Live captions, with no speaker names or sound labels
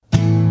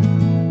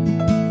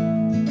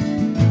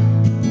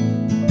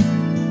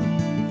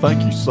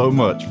Thank you so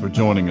much for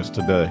joining us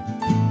today.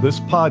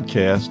 This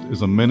podcast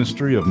is a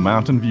ministry of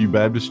Mountain View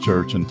Baptist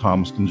Church in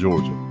Thomaston,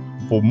 Georgia.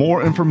 For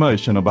more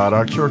information about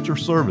our church or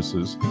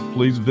services,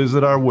 please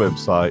visit our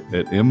website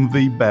at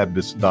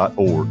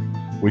mvbaptist.org.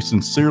 We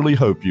sincerely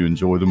hope you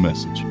enjoy the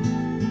message.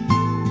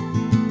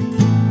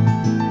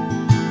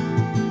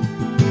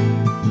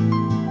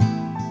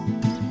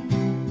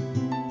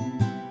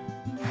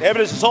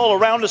 Evidence is all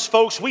around us,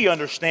 folks. We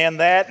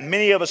understand that. And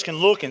many of us can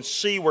look and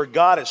see where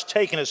God has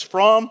taken us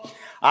from.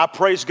 I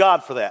praise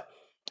God for that.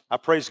 I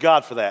praise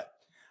God for that.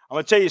 I'm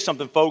going to tell you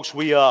something, folks.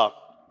 We have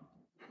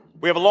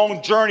a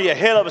long journey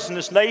ahead of us in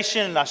this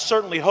nation, and I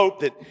certainly hope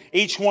that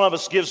each one of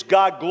us gives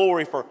God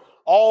glory for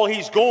all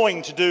He's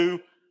going to do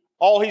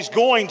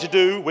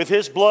with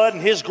His blood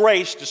and His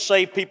grace to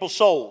save people's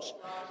souls.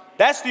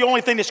 That's the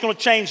only thing that's going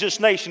to change this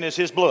nation is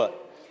His blood.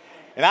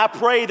 And I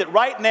pray that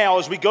right now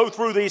as we go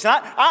through these, and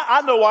I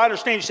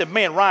understand you said,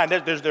 man,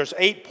 Ryan, there's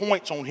 8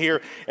 points on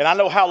here, and I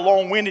know how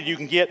long-winded you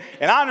can get,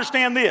 and I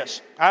understand this.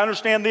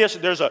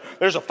 There's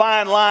a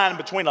fine line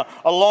between a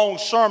long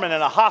sermon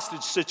and a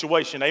hostage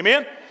situation,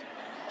 amen?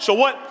 So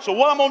what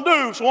I'm going to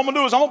do is I'm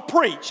going to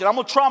preach, and I'm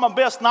going to try my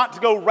best not to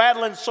go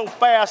rattling so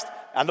fast.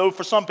 I know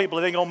for some people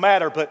it ain't going to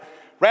matter, but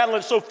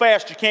rattling so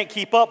fast you can't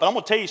keep up. But I'm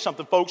going to tell you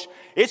something, folks.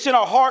 It's in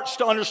our hearts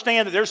to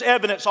understand that there's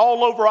evidence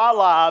all over our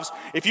lives.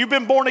 If you've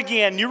been born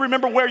again, you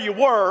remember where you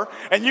were,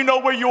 and you know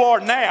where you are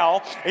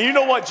now, and you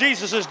know what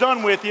Jesus has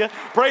done with you.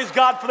 Praise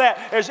God for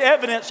that. There's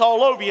evidence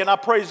all over you, and I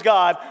praise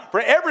God for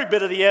every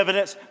bit of the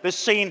evidence that's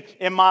seen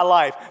in my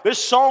life.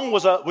 This song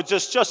was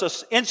just an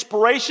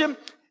inspiration,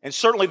 and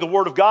certainly the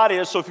Word of God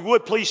is. So if you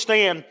would, please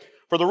stand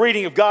for the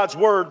reading of God's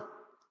Word.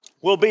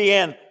 We'll be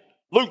in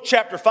Luke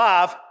chapter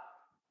 5.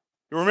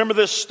 You remember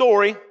this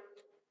story,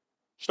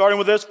 starting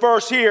with this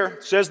verse here.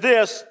 It says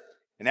this,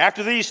 and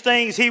after these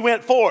things he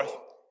went forth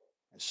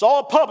and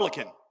saw a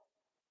publican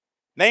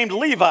named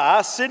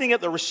Levi sitting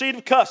at the receipt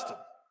of custom.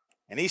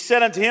 And he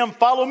said unto him,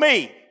 follow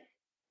me.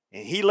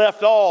 And he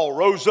left all,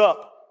 rose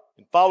up,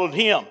 and followed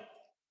him.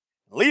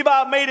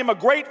 Levi made him a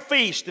great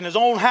feast in his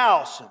own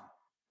house. And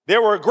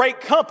there were a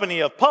great company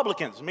of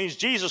publicans. It means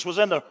Jesus was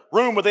in the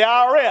room with the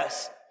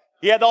IRS.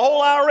 He had the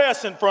whole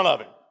IRS in front of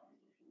him.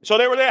 So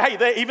they were there. Hey,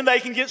 they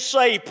can get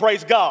saved,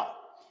 praise God.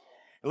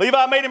 And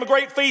Levi made him a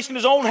great feast in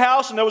his own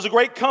house, and there was a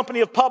great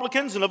company of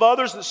publicans and of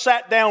others that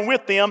sat down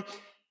with them.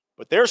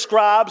 But their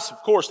scribes, of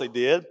course they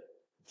did,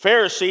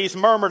 Pharisees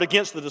murmured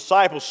against the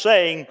disciples,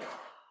 saying,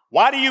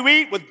 why do you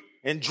eat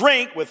and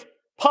drink with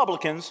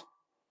publicans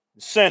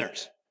and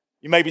sinners?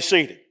 You may be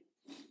seated.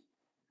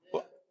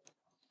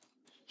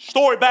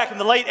 Story back in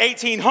the late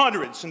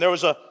 1800s, and there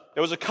was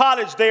a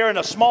cottage there in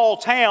a small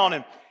town,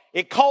 and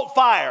it caught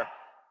fire.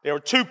 There were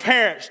 2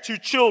 parents, 2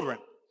 children.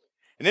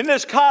 And in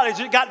this cottage,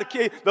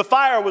 the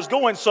fire was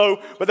going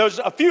but there was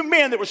a few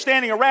men that were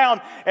standing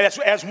around, and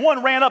as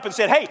one ran up and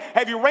said, hey,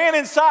 have you ran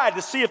inside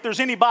to see if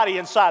there's anybody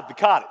inside the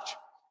cottage?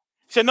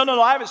 He said, no,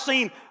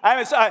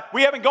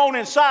 we haven't gone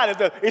inside.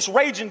 It's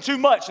raging too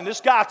much. And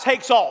this guy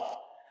takes off.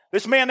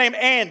 This man named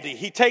Andy,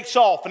 he takes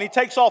off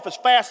as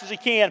fast as he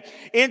can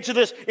into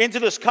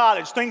this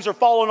cottage. Things are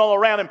falling all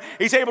around him.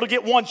 He's able to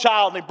get one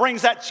child, and he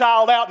brings that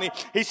child out, and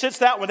he sits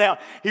that one down.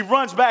 He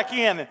runs back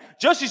in, and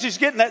just as he's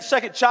getting that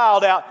second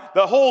child out,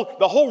 the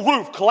whole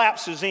roof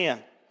collapses in.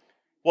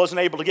 Wasn't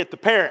able to get the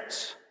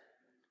parents.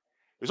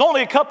 It was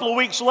only a couple of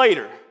weeks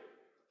later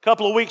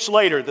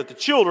that the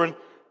children,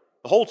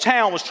 the whole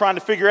town was trying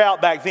to figure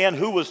out back then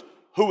who was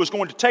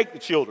going to take the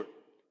children.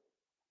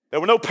 There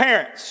were no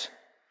parents.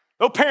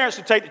 No parents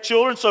to take the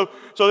children, so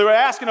they were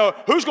asking,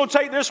 who's going to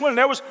take this one? And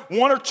there was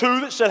 1 or 2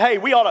 that said, hey,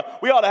 we ought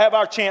to have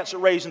our chance at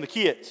raising the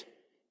kids.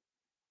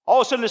 All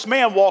of a sudden, this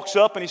man walks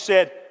up and he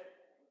said,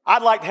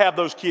 I'd like to have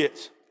those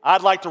kids.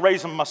 I'd like to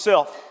raise them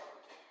myself.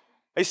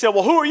 They said,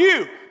 well, who are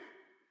you?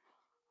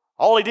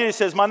 All he did is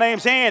says, my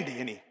name's Andy,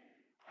 and he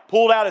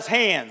pulled out his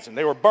hands, and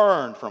they were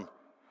burned from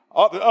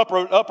the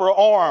upper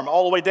arm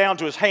all the way down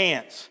to his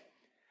hands.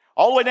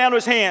 All the way down to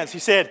his hands, he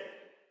said,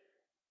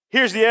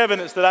 here's the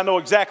evidence that I know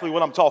exactly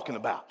what I'm talking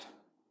about.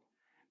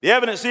 The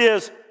evidence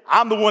is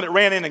I'm the one that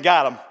ran in and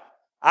got them.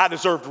 I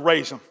deserve to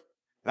raise them,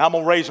 and I'm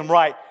going to raise them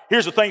right.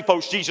 Here's the thing,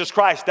 folks. Jesus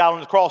Christ died on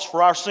the cross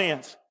for our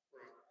sins.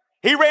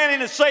 He ran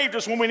in and saved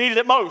us when we needed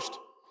it most.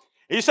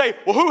 And you say,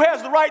 well, who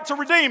has the right to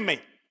redeem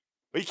me?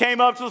 Well, he came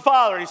up to the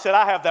Father, and he said,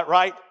 I have that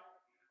right.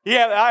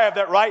 I have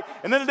that right.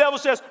 And then the devil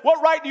says,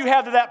 what right do you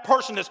have to that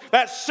person,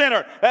 that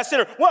sinner?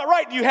 What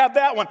right do you have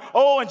that one?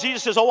 Oh, and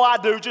Jesus says, I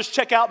do. Just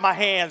check out my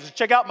hands,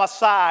 check out my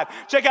side,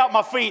 check out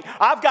my feet.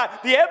 I've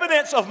got the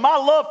evidence of my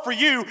love for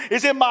you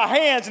is in my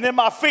hands and in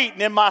my feet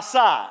and in my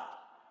side.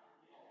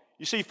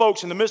 You see,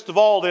 folks, in the midst of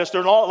all this,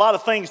 there are a lot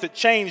of things that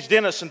changed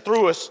in us and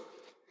through us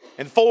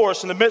and for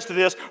us in the midst of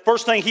this.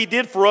 First thing he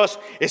did for us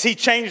is he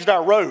changed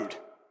our road.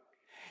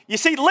 You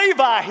see,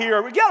 Levi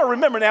here, we got to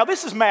remember now,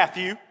 this is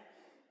Matthew.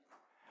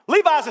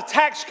 Levi's a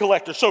tax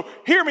collector, so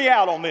hear me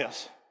out on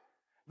this.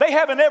 They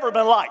haven't ever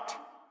been liked.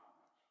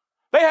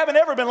 They haven't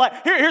ever been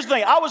like, here's the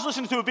thing. I was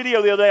listening to a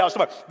video the other day. I was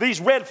talking about these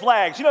red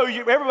flags. You know,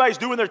 everybody's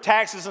doing their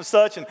taxes and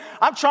such, and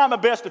I'm trying my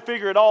best to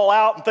figure it all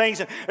out and things.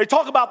 And they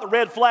talk about the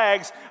red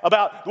flags,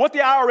 about what the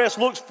IRS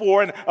looks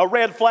for and a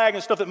red flag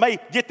and stuff that may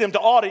get them to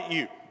audit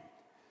you.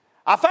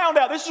 I found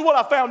out, this is what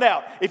I found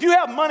out. If you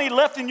have money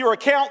left in your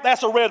account,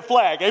 that's a red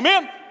flag.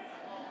 Amen?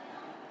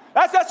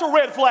 That's a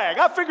red flag.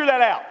 I figured that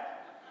out.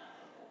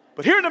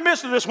 But here in the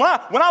midst of this, when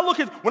I look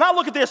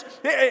at this,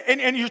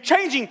 and you're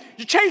changing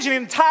the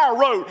entire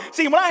road.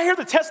 See, when I hear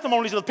the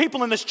testimonies of the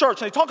people in this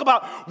church, and they talk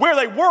about where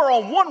they were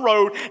on one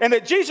road, and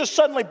that Jesus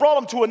suddenly brought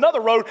them to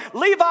another road,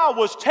 Levi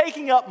was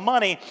taking up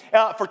money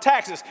for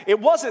taxes. It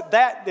wasn't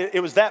that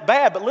it was that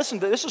bad, but listen,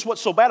 this is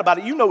what's so bad about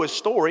it. You know his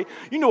story.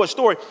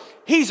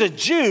 He's a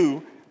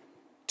Jew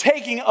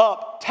taking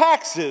up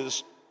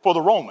taxes for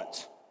the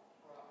Romans.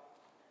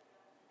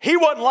 He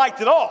wasn't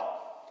liked at all.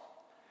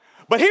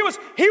 But he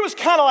was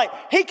kind of like,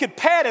 he could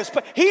pad his,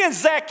 he and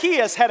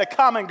Zacchaeus had a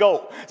common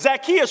goal.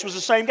 Zacchaeus was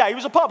the same guy. He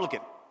was a publican.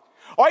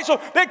 All right, so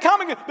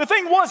the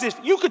thing was is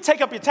you could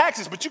take up your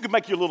taxes, but you could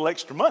make you a little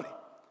extra money.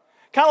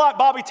 Kind of like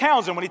Bobby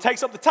Townsend when he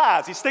takes up the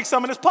tithes. He sticks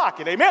some in his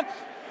pocket, amen?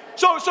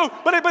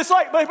 But it's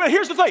like, but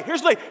here's the thing.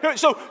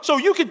 So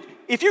you could,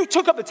 if you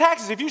took up the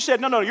taxes, if you said,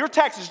 no, your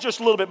tax is just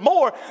a little bit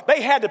more,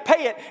 they had to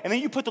pay it, and then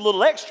you put the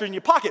little extra in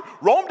your pocket.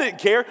 Rome didn't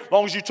care. As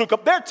long as you took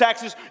up their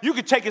taxes, you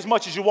could take as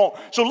much as you want.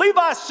 So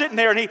Levi's sitting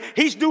there, and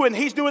he's doing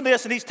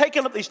this, and he's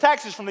taking up these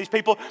taxes from these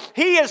people.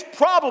 He is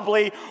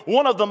probably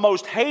one of the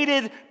most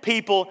hated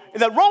people.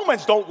 The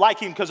Romans don't like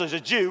him because he's a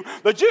Jew.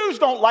 The Jews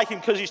don't like him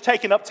because he's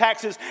taking up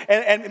taxes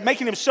and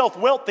making himself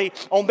wealthy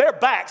on their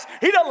backs.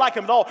 He doesn't like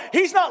him at all.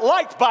 He's not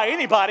liked by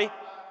anybody.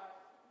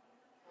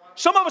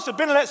 Some of us have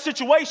been in that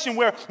situation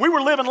where we were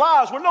living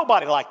lives where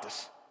nobody liked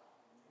us.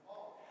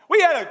 We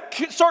had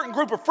a certain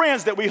group of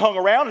friends that we hung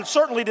around, and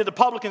certainly did the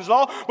publicans and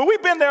all, but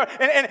we've been there,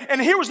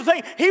 and here was the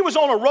thing. He was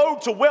on a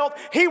road to wealth.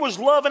 He was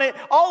loving it.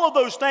 All of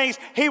those things,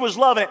 he was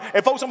loving it.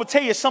 And folks, I'm going to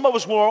tell you, some of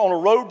us were on a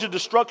road to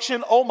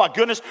destruction. Oh my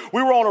goodness.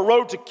 We were on a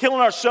road to killing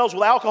ourselves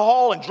with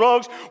alcohol and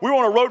drugs. We were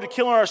on a road to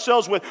killing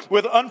ourselves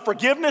with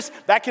unforgiveness.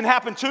 That can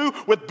happen too,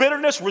 with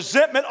bitterness,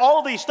 resentment, all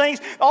of these things.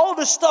 All of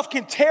this stuff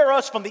can tear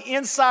us from the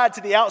inside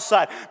to the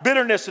outside.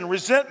 Bitterness and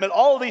resentment,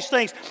 all of these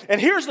things.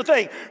 And here's the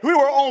thing. We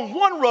were on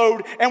one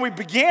road, and we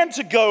began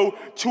to go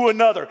to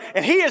another.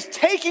 And he is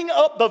taking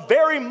up the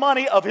very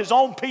money of his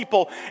own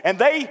people, and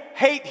they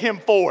hate him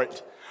for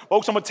it.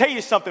 Folks, I'm going to tell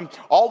you something.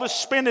 All this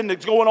spending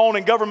that's going on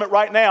in government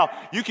right now,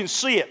 you can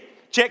see it.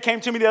 Chet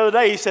came to me the other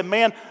day. He said,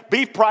 man,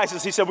 beef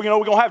prices. He said, we're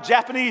going to have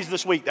Japanese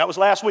this week. That was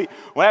last week.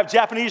 We'll have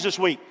Japanese this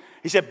week.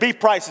 He said beef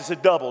prices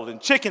had doubled, and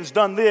chicken's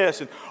done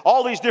this, and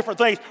all these different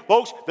things.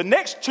 Folks, the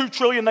next $2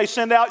 trillion they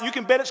send out, you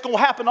can bet it's going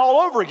to happen all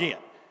over again.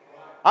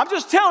 I'm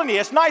just telling you,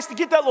 it's nice to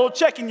get that little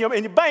check in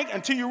your bank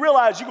until you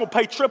realize you're going to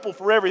pay triple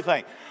for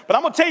everything. But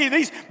I'm going to tell you,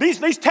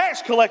 these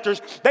tax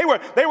collectors, they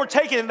were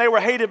taken and they were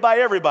hated by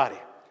everybody.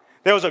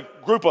 There was a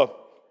group of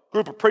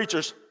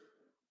preachers.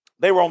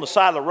 They were on the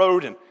side of the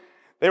road, and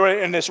they were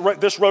in this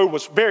road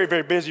was very,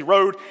 very busy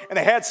road, and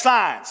they had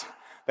signs.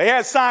 They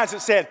had signs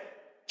that said,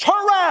 "Turn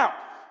around,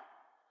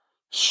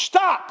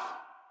 stop,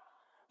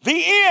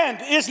 the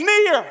end is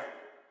near."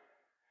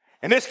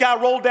 And this guy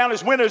rolled down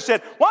his window and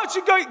said, "Why don't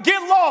you go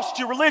get lost,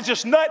 you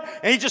religious nut?"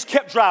 And he just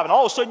kept driving.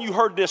 All of a sudden, you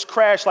heard this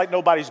crash like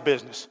nobody's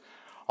business.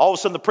 All of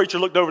a sudden, the preacher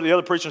looked over to the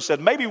other preacher and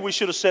said, "Maybe we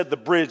should have said the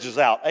bridge is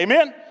out."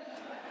 Amen?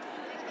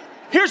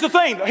 Here's the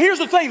thing,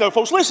 though,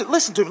 folks.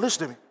 Listen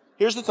to me.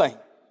 Here's the thing.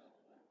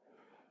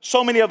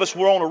 So many of us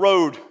were on a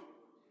road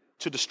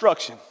to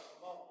destruction.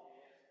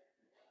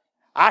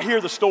 I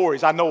hear the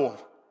stories. I know them.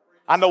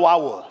 I know I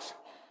was.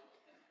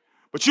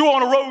 But you were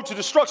on a road to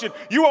destruction.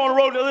 You were on a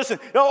road to listen.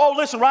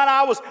 Ryan,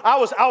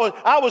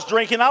 I was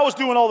drinking. I was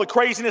doing all the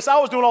craziness. I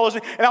was doing all those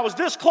things. And I was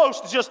this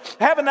close to just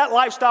having that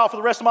lifestyle for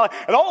the rest of my life.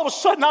 And all of a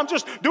sudden, I'm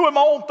just doing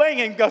my own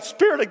thing, and the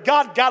Spirit of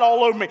God got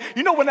all over me.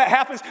 You know when that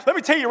happens? Let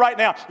me tell you right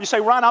now. You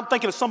say, "Ryan, I'm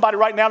thinking of somebody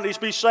right now that needs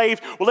to be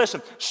saved." Well,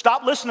 listen,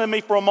 stop listening to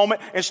me for a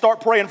moment and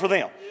start praying for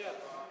them.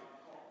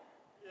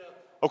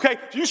 Okay,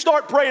 you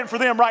start praying for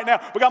them right now.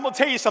 But I'm going to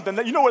tell you something.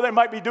 You know what they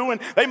might be doing?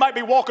 They might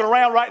be walking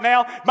around right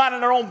now, minding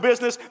their own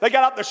business. They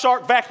got out their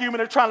shark vacuum, and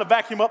they're trying to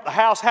vacuum up the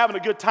house, having a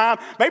good time.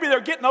 Maybe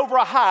they're getting over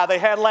a high they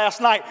had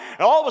last night.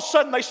 And all of a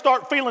sudden, they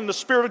start feeling the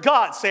Spirit of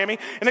God, Sammy.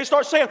 And they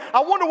start saying,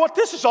 "I wonder what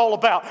this is all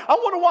about. I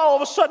wonder why all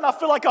of a sudden I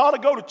feel like I ought to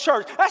go to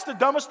church. That's the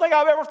dumbest thing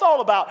I've ever thought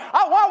about.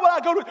 Why would I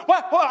go to,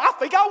 well, I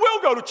think I will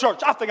go to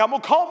church. I think I'm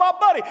going to call my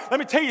buddy." Let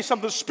me tell you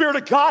something. The Spirit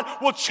of God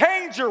will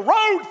change your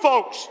road,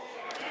 folks.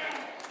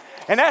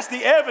 And that's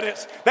the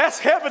evidence.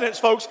 That's evidence,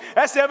 folks.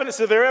 That's evidence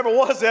if there ever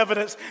was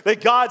evidence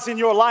that God's in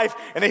your life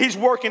and that He's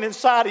working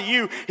inside of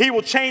you. He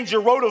will change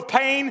your road of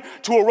pain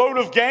to a road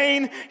of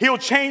gain. He'll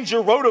change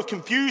your road of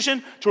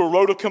confusion to a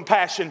road of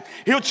compassion.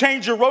 He'll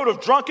change your road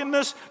of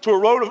drunkenness to a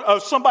road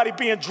of somebody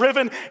being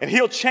driven. And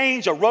He'll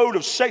change a road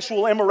of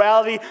sexual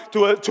immorality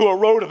to a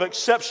road of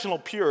exceptional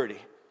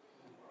purity.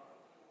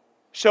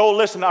 So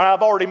listen,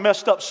 I've already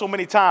messed up so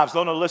many times.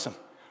 No, listen.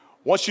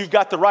 Once you've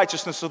got the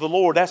righteousness of the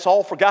Lord, that's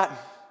all forgotten.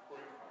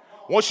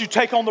 Once you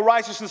take on the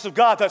righteousness of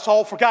God, that's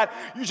all for God.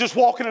 You just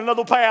walk in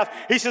another path.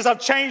 He says, I've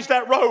changed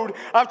that road.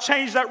 I've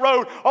changed that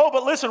road. Oh,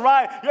 but listen,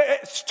 Ryan,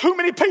 it's too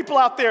many people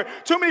out there.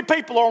 Too many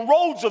people are on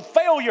roads of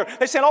failure.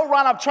 They said, oh,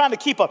 Ryan, I'm trying to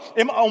keep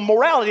on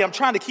morality, I'm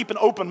trying to keep an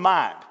open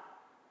mind.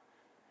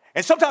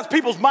 And sometimes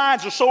people's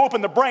minds are so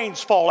open, the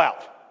brains fall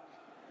out.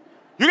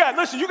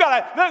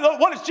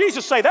 What does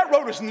Jesus say? That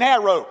road is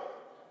narrow.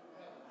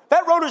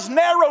 That road is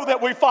narrow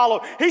that we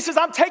follow. He says,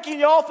 I'm taking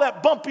you off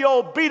that bumpy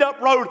old beat up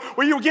road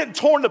where you were getting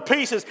torn to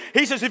pieces.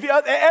 He says, if you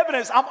have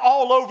evidence, I'm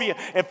all over you.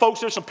 And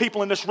folks, there's some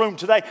people in this room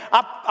today.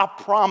 I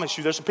promise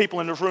you, there's some people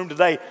in this room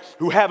today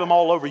who have them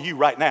all over you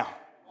right now.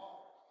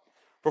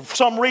 For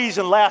some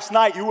reason, last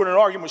night you were in an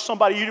argument with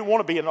somebody you didn't want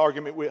to be in an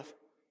argument with.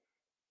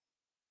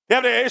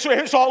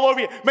 It's all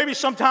over you. Maybe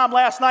sometime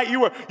last night you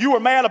were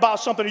mad about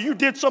something, or you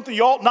did something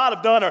you ought not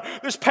have done, or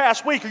this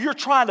past week, or you're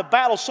trying to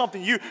battle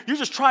something. You're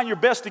just trying your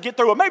best to get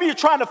through. Or maybe you're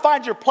trying to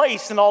find your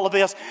place in all of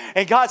this,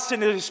 and God's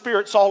sending His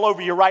spirits all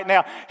over you right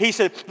now. He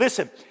said,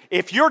 listen,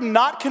 if you're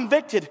not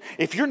convicted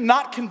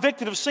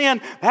of sin,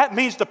 that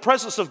means the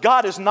presence of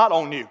God is not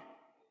on you.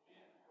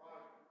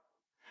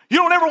 You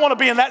don't ever want to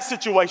be in that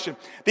situation.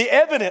 The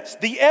evidence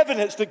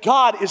that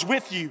God is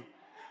with you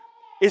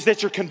is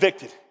that you're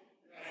convicted.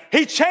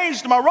 He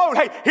changed my road.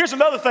 Hey, here's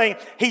another thing.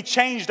 He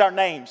changed our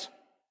names.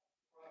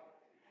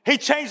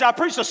 I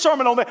preached a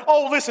sermon on that.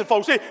 Oh, listen,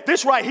 folks,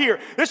 this right here,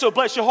 this will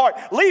bless your heart.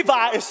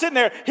 Levi is sitting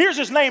there. Here's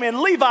his name.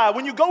 And Levi,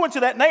 when you go into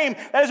that name,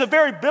 that is a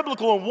very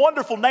biblical and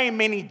wonderful name,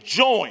 meaning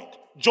joined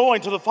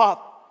to the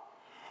Father.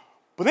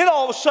 But then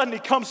all of a sudden he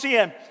comes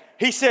in.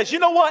 He says, you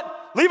know what?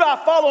 Levi,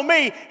 follow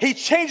me. He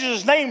changes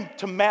his name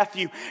to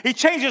Matthew. He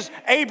changes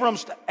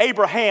Abram's to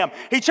Abraham.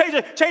 He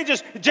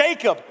changes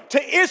Jacob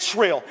to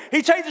Israel.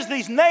 He changes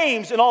these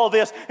names and all of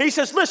this. He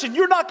says, listen,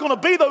 you're not going to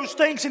be those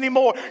things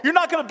anymore. You're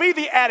not going to be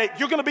the addict.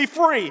 You're going to be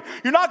free.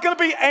 You're not going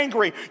to be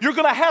angry. You're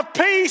going to have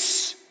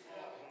peace.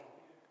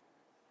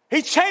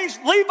 He changed.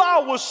 Levi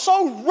was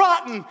so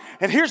rotten.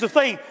 And here's the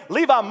thing.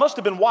 Levi must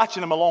have been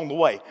watching him along the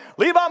way.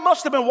 Levi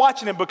must have been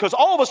watching him, because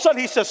all of a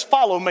sudden he says,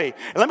 follow me.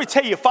 And let me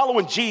tell you,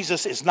 following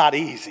Jesus is not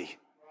easy.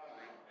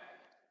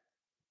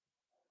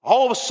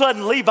 All of a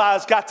sudden,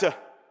 Levi's got to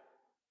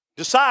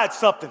decide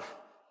something.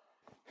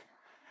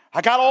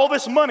 I got all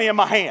this money in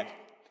my hand.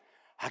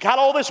 I got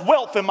all this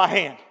wealth in my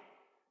hand.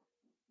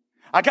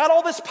 I got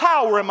all this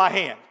power in my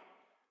hand.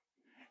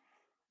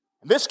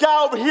 And this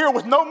guy over here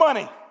with no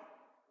money,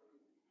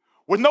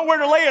 with nowhere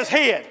to lay his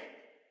head,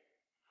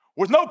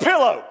 with no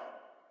pillow,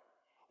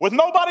 with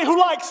nobody who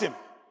likes him,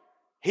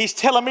 he's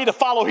telling me to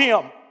follow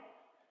him.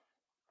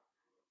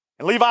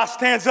 And Levi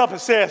stands up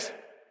and says,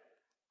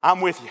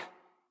 I'm with you.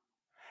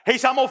 He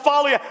said, I'm going to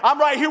follow you. I'm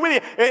right here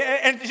with you.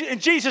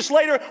 And Jesus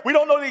later, we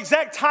don't know the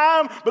exact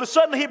time, but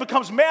suddenly he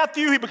becomes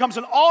Matthew. He becomes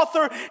an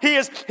author. He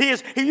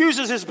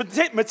uses his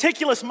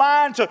meticulous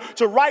mind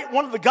to write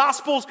one of the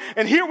Gospels.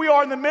 And here we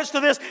are in the midst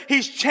of this.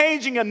 He's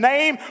changing a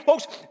name.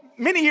 Folks,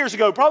 many years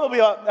ago,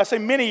 probably, I say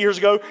many years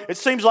ago, it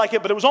seems like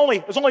it, but it was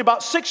only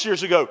about 6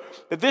 years ago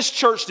that this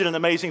church did an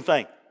amazing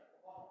thing.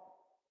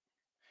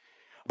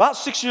 About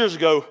 6 years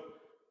ago,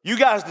 you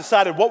guys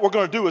decided what we're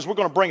going to do is we're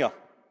going to bring a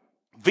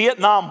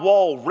Vietnam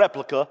Wall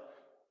replica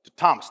to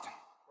Thomaston.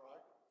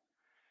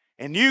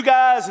 And you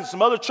guys and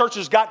some other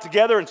churches got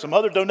together and some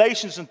other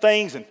donations and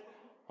things, and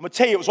I'm going to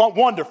tell you, it was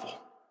wonderful.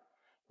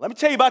 Let me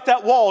tell you about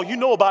that wall. You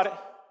know about it.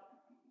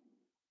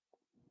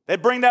 They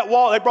brought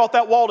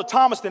that wall to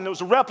Thomaston. It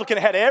was a replica. It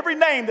had every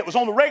name that was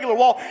on the regular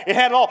wall. It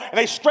had it all. And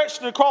they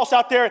stretched it across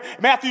out there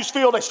at Matthews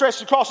Field. They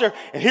stretched it across there.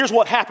 And here's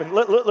what happened.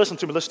 Listen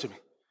to me.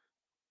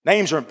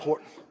 Names are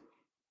important.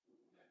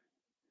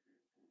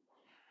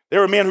 There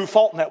were men who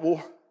fought in that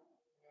war.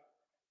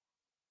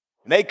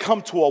 And they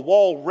come to a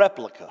wall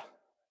replica.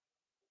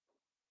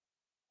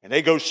 And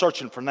they go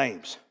searching for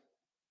names.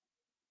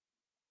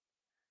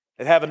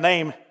 They'd have a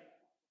name.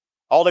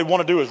 All they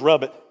want to do is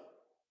rub it.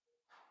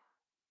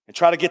 And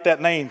try to get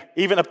that name,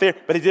 even up there.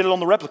 But he did it on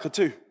the replica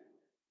too.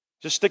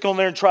 Just stick on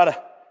there and try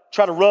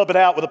to rub it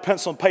out with a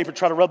pencil and paper.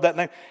 Try to rub that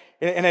name.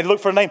 And they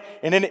look for a name.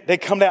 And then they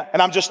come down.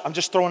 And I'm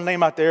just throwing a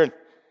name out there. And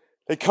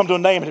they come to a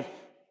name. And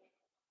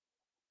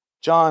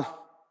John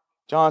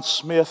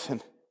Smith.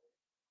 And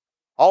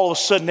all of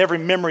a sudden, every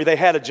memory they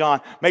had of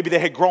John, maybe they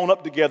had grown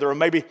up together, or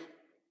maybe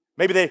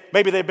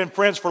they've been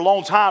friends for a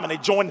long time, and they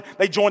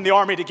joined the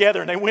army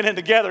together, and they went in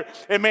together.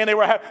 And man, they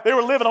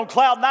were living on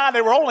cloud nine.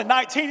 They were only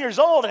 19 years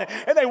old, and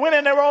they went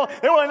in. They were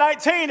only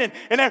 19, and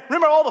they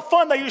remember all the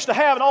fun they used to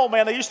have. And oh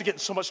man, they used to get in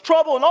so much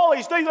trouble, and all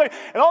these things,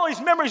 and all these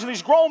memories. And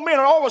these grown men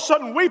are all of a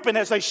sudden weeping,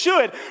 as they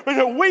should, but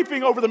they're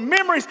weeping over the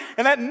memories.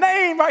 And that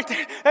name right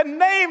there, that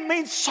name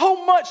means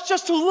so much.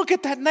 Just to look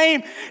at that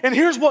name. And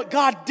here's what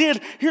God did.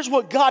 Here's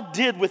what God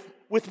did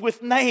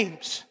with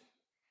names.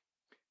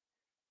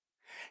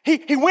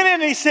 He went in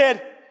and he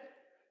said,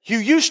 you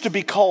used to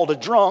be called a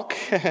drunk,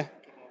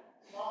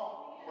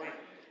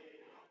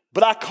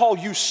 but I call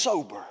you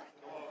sober.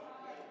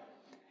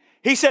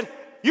 He said,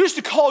 used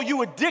to call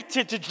you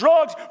addicted to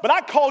drugs, but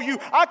I call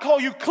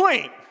you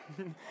clean.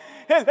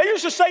 They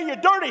used to say you're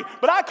dirty,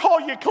 but I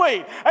call you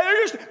clean.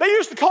 And they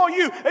used to call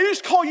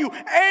you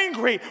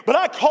angry, but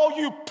I call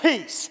you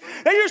peace.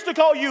 They used to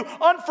call you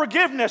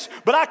unforgiveness,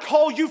 but I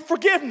call you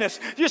forgiveness.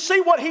 You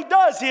see, what he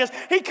does is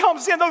he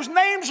comes in. Those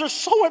names are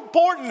so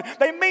important.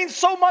 They mean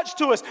so much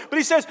to us. But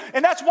he says,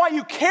 and that's why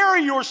you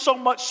carry yours so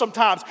much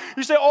sometimes.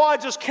 You say, oh, I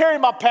just carry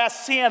my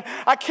past sin.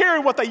 I carry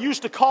what they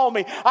used to call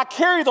me. I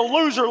carry the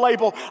loser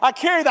label. I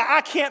carry the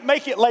I can't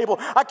make it label.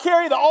 I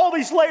carry all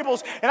these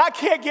labels, and I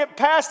can't get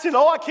past it.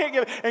 Oh, I can't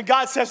get it. And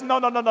God says, no.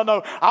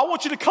 I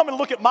want you to come and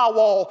look at my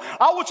wall.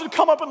 I want you to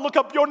come up and look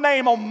up your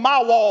name on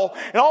my wall.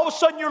 And all of a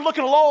sudden you're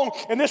looking along,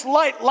 and this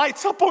light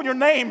lights up on your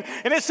name,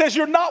 and it says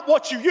you're not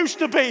what you used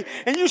to be.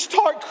 And you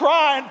start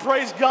crying,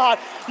 praise God.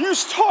 You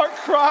start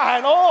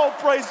crying. Oh,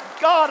 praise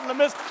God in the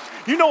midst.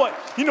 You know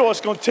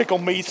what's going to tickle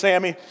me,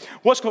 Sammy?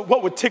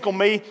 What would tickle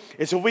me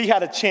is if we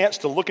had a chance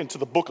to look into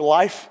the book of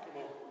life.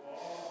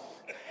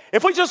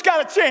 If we just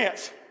got a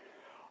chance.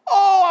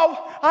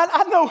 Oh,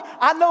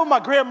 I know my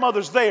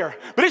grandmother's there,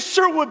 but it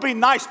sure would be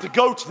nice to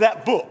go to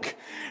that book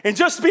and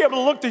just be able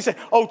to look through and say,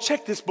 oh,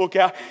 check this book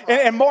out.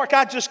 And Mark,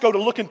 I just go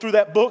to looking through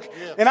that book,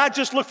 and I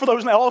just look for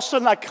those, and all of a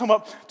sudden I come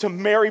up to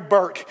Mary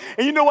Burke.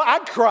 And you know what?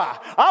 I'd cry.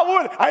 I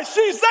would.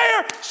 She's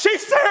there.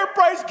 She's there.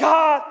 Praise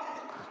God.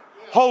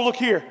 Oh, look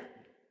here.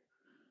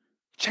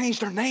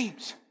 Changed their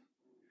names.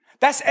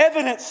 That's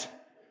evidence.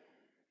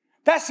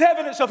 That's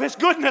evidence of his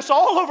goodness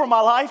all over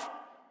my life.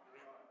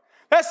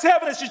 That's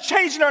evidence. He's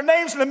changing our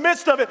names in the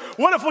midst of it.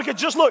 What if we could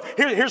just look?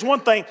 Here's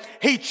one thing.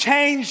 He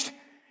changed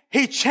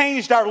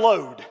our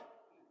load.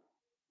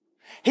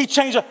 He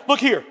changed. Look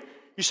here.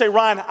 You say,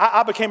 Ryan,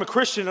 I became a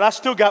Christian and I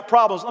still got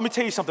problems. Let me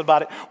tell you something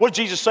about it. What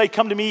did Jesus say?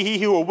 Come to me, ye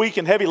who are weak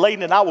and heavy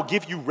laden, and I will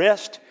give you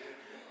rest.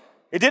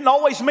 It didn't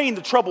always mean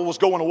the trouble was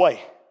going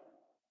away.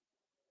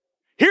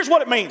 Here's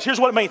what it means.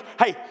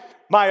 Hey,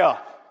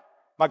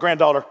 my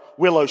granddaughter,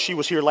 Willow, she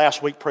was here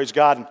last week, praise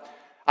God, and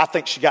I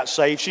think she got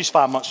saved. She's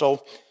 5 months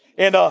old.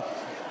 And I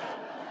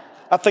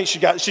think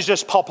she's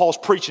just, Paul's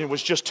preaching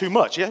was just too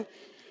much, yeah?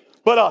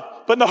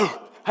 But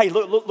no, hey,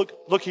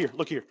 look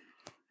here.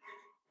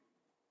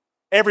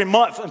 Every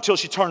month until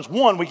she turns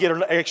 1, we get her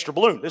an extra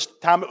balloon. This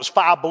time it was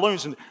 5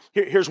 balloons, and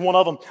here's one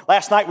of them.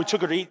 Last night we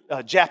took her to eat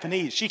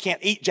Japanese. She can't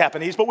eat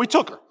Japanese, but we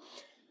took her.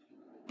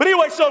 But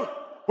anyway, so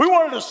we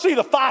wanted to see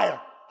the fire.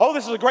 Oh,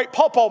 this is a great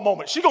Paw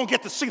moment. She's going to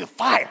get to see the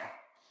fire.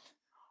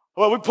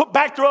 Well, we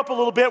backed her up a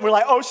little bit, and we're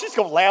like, oh, she's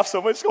going to laugh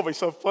so much. It's going to be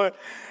so fun.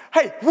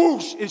 Hey,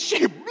 whoosh, and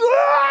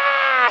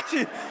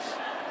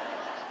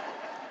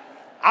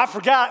I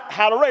forgot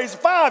how to raise a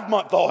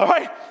 5-month-old, all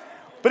right?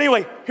 But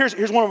anyway, here's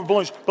one of our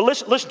balloons. But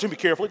listen to me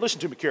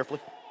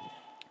carefully.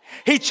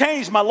 He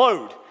changed my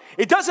load.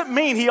 It doesn't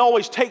mean he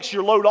always takes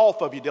your load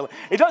off of you, Dylan.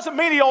 It doesn't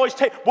mean he always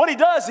takes. What he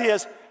does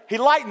is he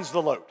lightens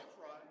the load.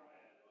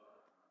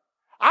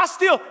 I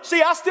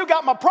still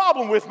got my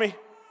problem with me,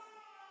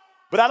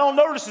 but I don't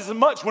notice it as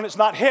much when it's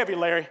not heavy,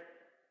 Larry.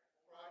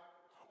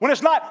 When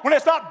it's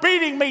not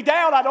beating me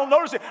down, I don't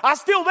notice it. I'm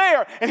still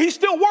there, and he's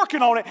still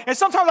working on it. And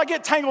sometimes I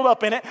get tangled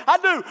up in it. I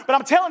do, but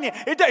I'm telling you,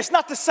 it's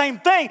not the same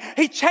thing.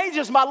 He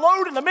changes my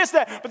load in the midst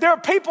of that. But there are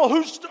people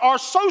who are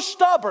so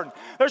stubborn.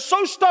 They're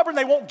so stubborn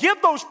they won't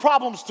give those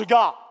problems to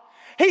God.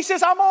 He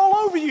says, I'm all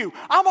over you.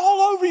 I'm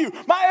all over you.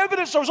 My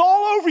evidence is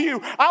all over you.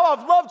 How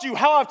I've loved you,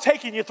 how I've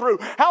taken you through,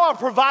 how I've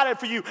provided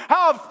for you,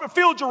 how I've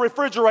filled your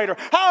refrigerator,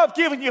 how I've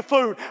given you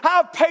food,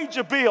 how I've paid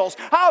your bills,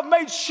 how I've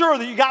made sure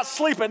that you got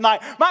sleep at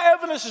night. My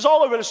evidence is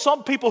all over. There's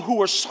some people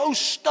who are so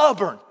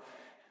stubborn.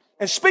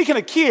 And speaking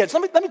of kids,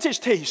 let me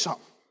just tell you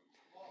something.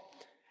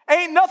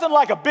 Ain't nothing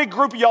like a big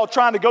group of y'all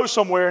trying to go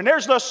somewhere, and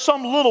there's just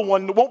some little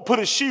one that won't put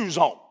his shoes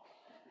on.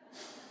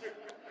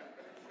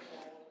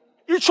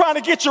 You're trying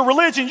to get your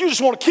religion. You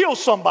just want to kill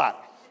somebody.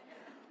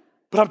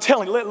 But I'm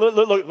telling you,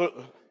 look.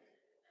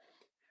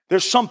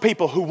 There's some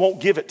people who won't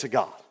give it to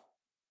God.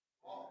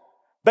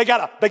 They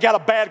got a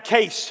bad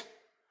case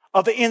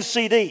of the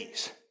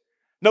NCDs.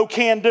 No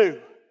can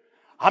do.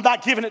 I'm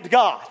not giving it to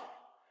God.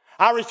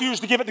 I refuse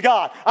to give it to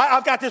God.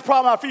 I've got this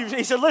problem. I refuse.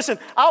 He said, listen,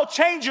 I'll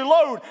change your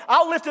load.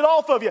 I'll lift it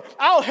off of you.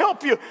 I'll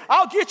help you.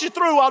 I'll get you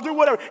through. I'll do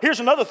whatever. Here's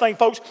another thing,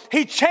 folks.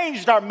 He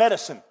changed our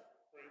medicine.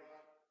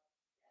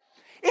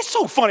 It's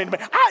so funny to me.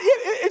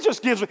 It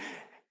just gives me.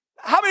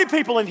 How many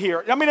people in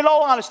here, I mean, in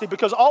all honesty,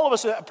 because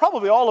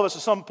probably all of us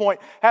at some point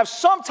have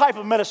some type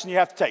of medicine you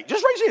have to take.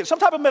 Just raise your hand. Some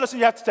type of medicine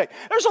you have to take.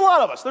 There's a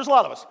lot of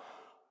us.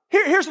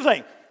 Here's the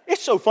thing.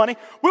 It's so funny.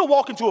 We'll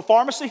walk into a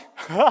pharmacy.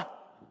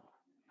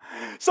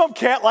 Some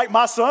cat like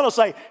my son will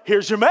say,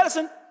 here's your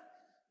medicine.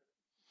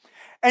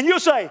 And you'll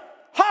say,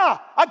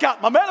 I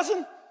got my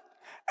medicine.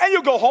 And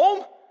you'll go home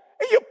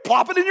and you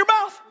plop it in your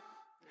mouth.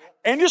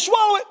 And you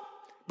swallow it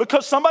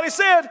because somebody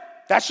said,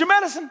 that's your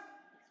medicine.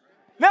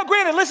 Now,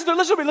 granted, listen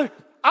to me.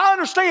 I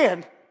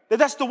understand that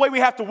that's the way we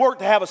have to work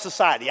to have a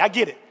society. I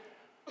get it.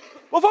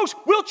 Well, folks,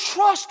 we'll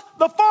trust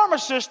the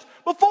pharmacist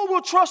before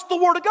we'll trust the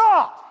Word of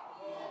God.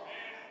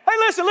 Hey,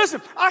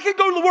 listen, I can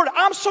go to the Word.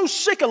 I'm so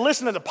sick of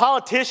listening to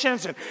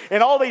politicians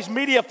and all these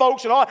media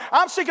folks and all.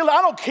 I'm sick of,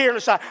 I don't care.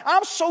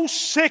 I'm so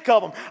sick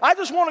of them. I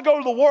just want to go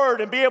to the Word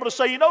and be able to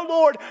say, you know,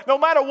 Lord, no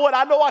matter what,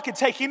 I know I can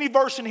take any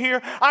verse in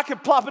here. I can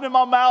plop it in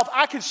my mouth.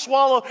 I can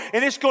swallow,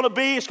 and it's going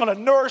to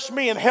nourish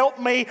me and help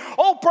me.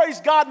 Oh,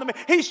 praise God.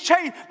 He's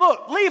changed.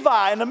 Look,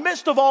 Levi, in the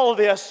midst of all of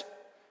this,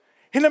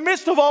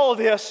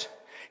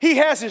 he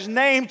has his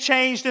name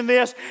changed in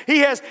this.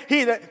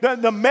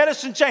 The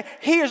medicine changed.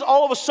 He is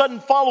all of a sudden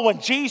following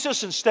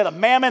Jesus instead of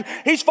mammon.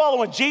 He's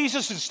following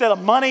Jesus instead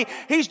of money.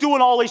 He's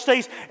doing all these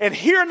things. And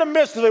here in the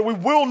midst of it, we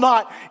will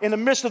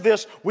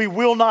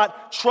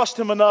not trust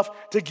him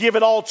enough to give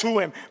it all to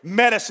him.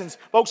 Medicines.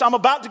 Folks, I'm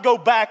about to go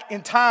back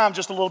in time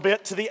just a little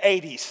bit to the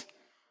 80s.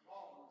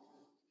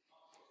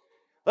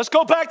 Let's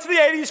go back to the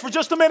 80s for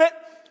just a minute.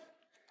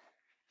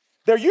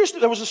 There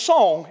was a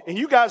song, and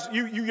you guys,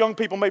 you young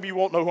people, maybe you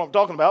won't know who I'm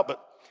talking about,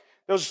 but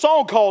there was a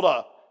song called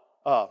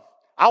I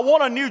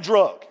Want a New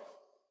Drug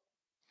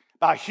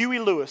by Huey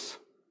Lewis.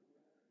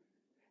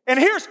 And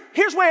here's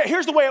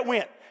the way it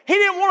went. He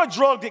didn't want a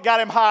drug that got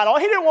him high at all.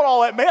 He didn't want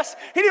all that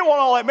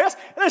mess.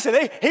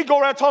 Listen, he'd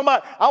go around talking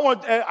about,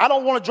 I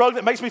don't want a drug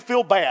that makes me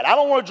feel bad. I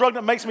don't want a drug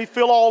that makes me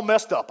feel all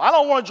messed up. I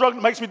don't want a drug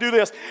that makes me do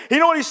this. You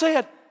know what he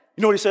said?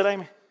 You know what he said,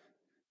 Amy?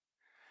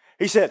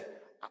 He said,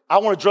 I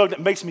want a drug that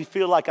makes me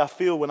feel like I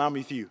feel when I'm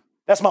with you.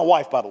 That's my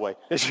wife, by the way.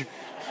 He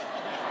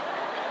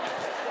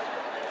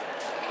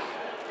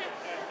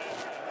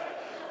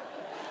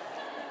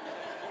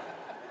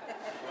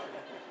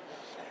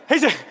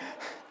said,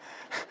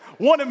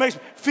 one that makes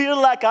me feel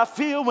like I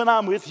feel when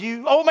I'm with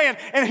you. Oh, man.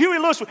 And Huey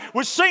Lewis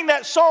would sing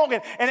that song,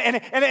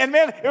 and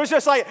man, it was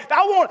just like,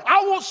 I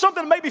want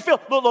something to make me feel.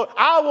 Look,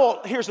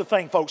 here's the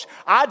thing, folks.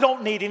 I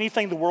don't need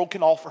anything the world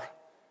can offer.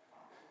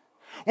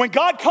 When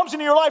God comes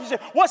into your life, you say,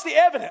 what's the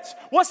evidence?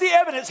 What's the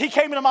evidence he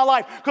came into my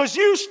life? Because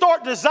you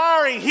start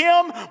desiring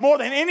him more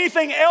than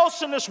anything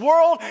else in this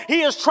world.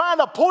 He is trying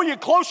to pull you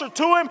closer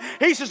to him.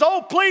 He says,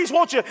 oh, please,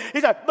 won't you?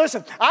 He said,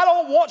 listen, I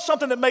don't want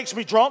something that makes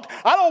me drunk.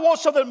 I don't want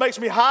something that makes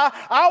me high.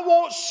 I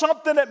want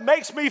something that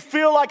makes me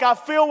feel like I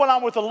feel when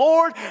I'm with the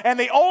Lord. And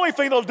the only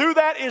thing that'll do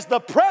that is the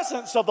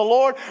presence of the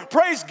Lord.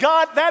 Praise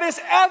God, that is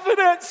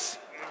evidence.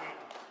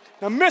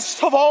 In the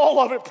midst of all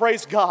of it,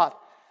 praise God.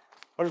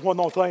 There's one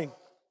more thing.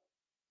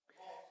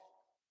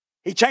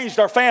 He changed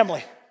our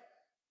family.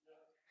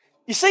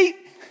 You see,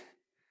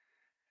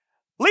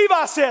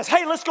 Levi says,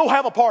 hey, let's go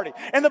have a party.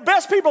 And the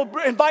best people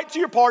to invite to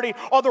your party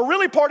are the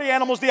really party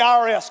animals, the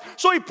IRS.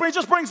 So he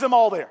just brings them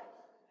all there.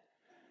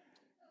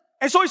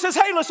 And so he says,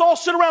 hey, let's all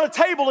sit around a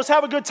table. Let's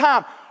have a good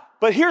time.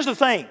 But here's the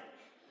thing.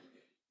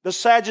 The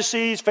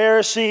Sadducees,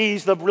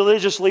 Pharisees, the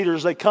religious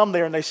leaders, they come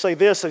there and they say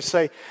this. They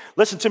say,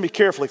 listen to me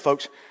carefully,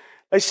 folks.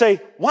 They say,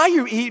 why are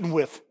you eating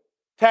with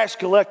tax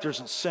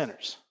collectors and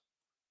sinners?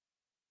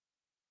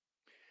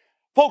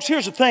 Folks,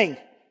 here's the thing,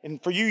 and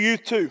for you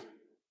youth too.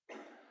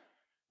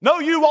 No,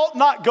 you ought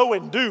not go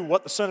and do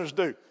what the sinners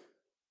do.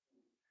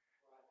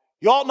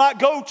 You ought not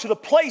go to the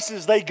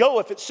places they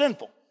go if it's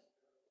sinful.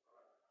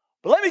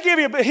 But let me give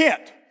you a hint.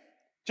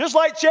 Just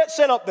like Chet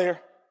said up there,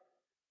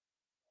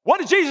 what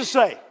did Jesus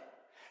say?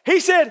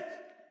 He said,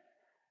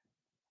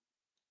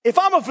 if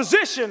I'm a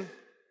physician,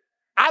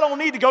 I don't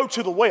need to go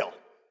to the well.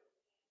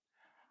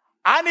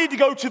 I need to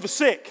go to the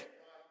sick.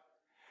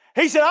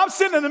 He said, I'm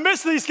sitting in the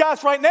midst of these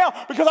guys right now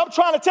because I'm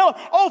trying to tell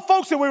them, oh,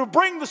 folks, that we would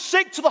bring the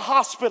sick to the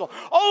hospital.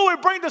 Oh,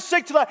 we bring the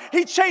sick to the,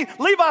 he changed.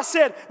 Levi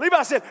said,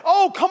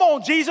 oh, come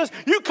on, Jesus.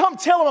 You come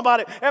tell them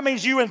about it. That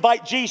means you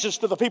invite Jesus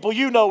to the people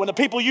you know and the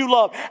people you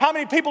love. How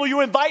many people are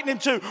you inviting him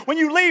to? When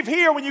you leave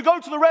here, when you go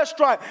to the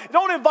restaurant,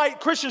 don't invite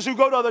Christians who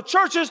go to other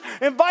churches.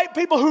 Invite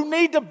people who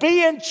need to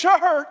be in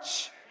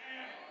church.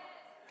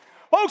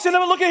 Folks, and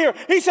then look at here.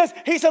 He said,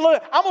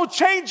 look, I'm going to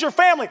change your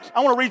family. I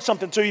want to read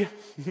something to you.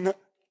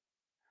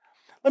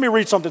 Let me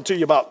read something to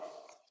you about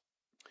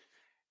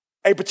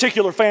a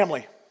particular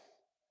family.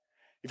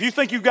 If you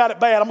think you got it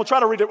bad, I'm going to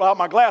try to read it without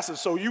my glasses,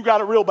 so you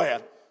got it real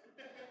bad.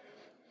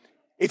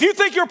 If you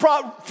think your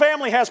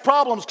family has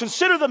problems,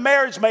 consider the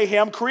marriage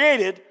mayhem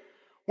created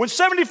when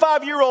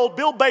 75-year-old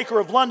Bill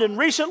Baker of London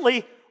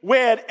recently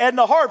wed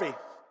Edna Harvey.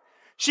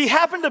 She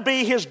happened to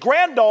be his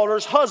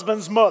granddaughter's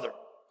husband's mother.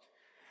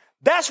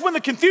 That's when the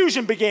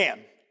confusion began.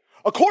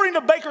 According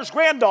to Baker's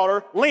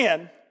granddaughter,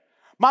 Lynn,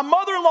 my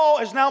mother-in-law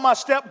is now my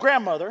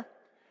step-grandmother.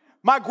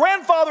 My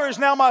grandfather is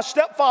now my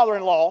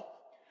stepfather-in-law.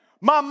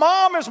 My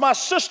mom is my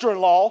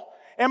sister-in-law.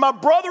 And my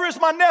brother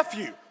is my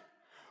nephew.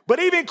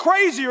 But even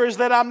crazier is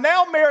that I'm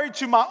now married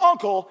to my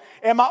uncle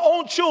and my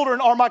own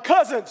children are my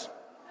cousins.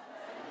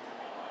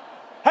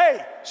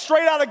 Hey,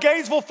 straight out of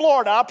Gainesville,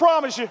 Florida, I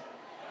promise you.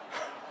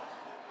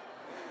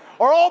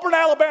 Or Auburn,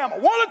 Alabama.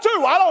 One or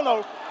two, I don't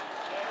know.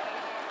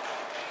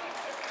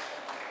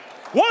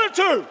 One or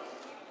two.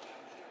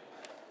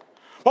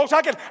 Folks,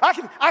 I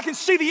can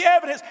see the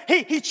evidence.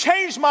 He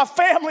changed my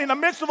family in the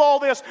midst of all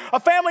this. A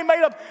family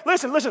made up,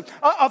 listen,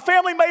 a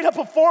family made up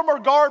of former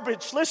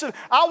garbage. Listen,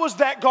 I was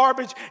that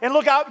garbage. And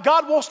look,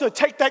 God wants to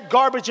take that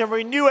garbage and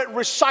renew it,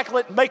 recycle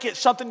it, make it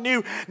something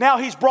new. Now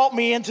He's brought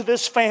me into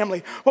this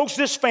family. Folks,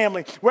 this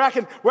family, where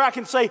I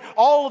can say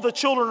all of the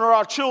children are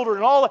our children,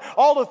 and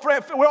all the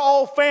friends, we're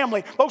all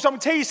family. Folks, I'm going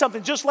to tell you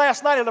something. Just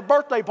last night at a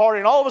birthday party,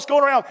 and all of us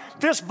going around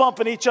fist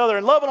bumping each other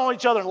and loving on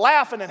each other and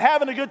laughing and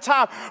having a good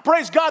time.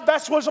 Praise God,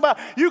 that's what it's about.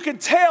 You can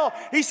tell,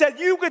 He said,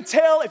 you can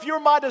tell if you're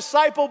my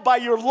disciple by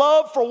your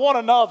love for one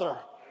another.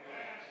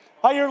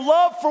 By your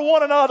love for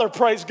one another,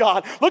 praise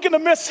God. Look, in the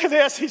midst of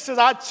this, He says,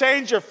 I'd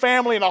change your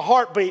family in a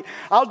heartbeat.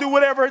 I'll do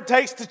whatever it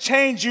takes to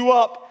change you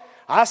up.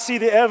 I see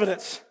the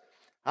evidence.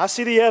 I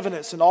see the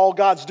evidence in all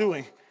God's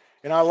doing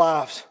in our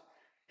lives.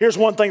 Here's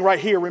one thing right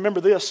here.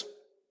 Remember this.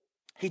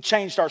 He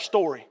changed our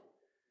story.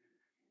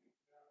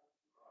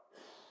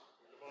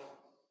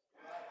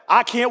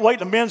 I can't wait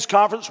to the men's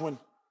conference when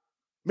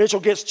Mitchell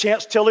gets a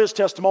chance to tell his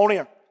testimony.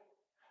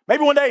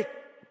 Maybe one day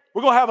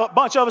we're going to have a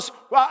bunch of us.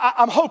 Well,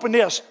 I'm hoping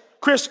this.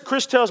 Chris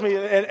tells me,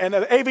 and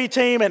the AV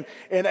team and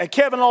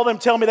Kevin and all them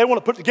tell me they want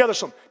to put together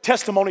some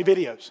testimony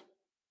videos.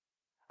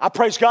 I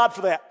praise God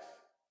for that.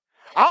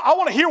 I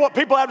want to hear what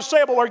people have to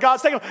say about where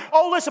God's taking them.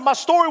 Oh, listen, my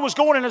story was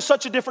going in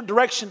such a different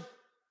direction.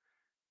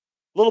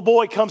 Little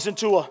boy comes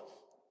into a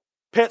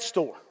pet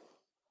store.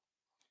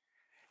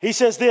 He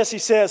says this. He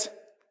says,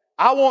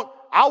 I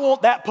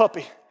want that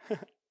puppy.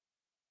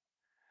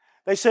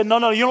 They said,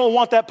 no, you don't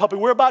want that puppy.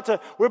 We're about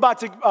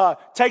to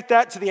take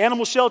that to the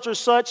animal shelter as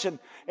such and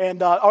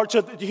or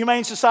to the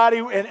Humane Society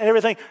and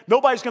everything.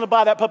 Nobody's going to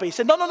buy that puppy. He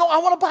said, no, I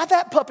want to buy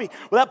that puppy.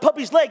 Well, that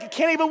puppy's leg, it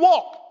can't even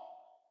walk.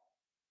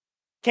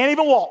 Can't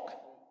even walk.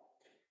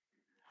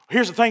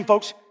 Here's the thing,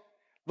 folks.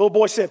 Little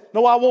boy said,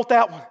 no, I want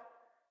that one.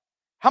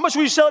 How much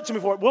will you sell it to me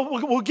for?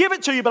 We'll give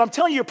it to you, but I'm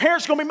telling you, your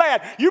parents are going to be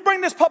mad. You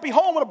bring this puppy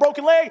home with a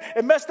broken leg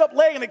and messed up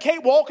leg and it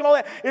can't walk and all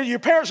that. Your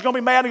parents are going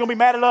to be mad. They're going to be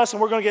mad at us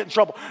and we're going to get in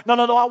trouble. No,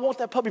 I want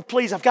that puppy,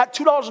 please. I've got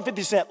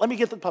 $2.50. Let me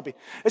get the puppy.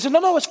 They said,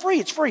 no, it's free.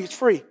 It's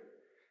free.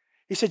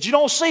 He said, you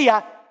don't see,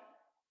 I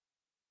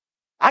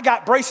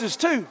got braces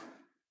too.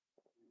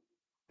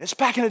 It's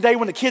back in the day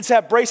when the kids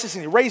have braces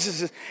and he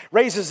raises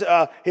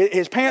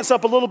his pants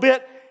up a little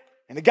bit.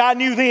 And the guy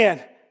knew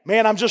then,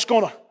 man, I'm just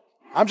going to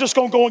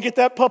go and get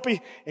that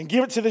puppy and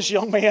give it to this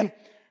young man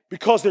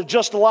because they're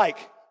just alike.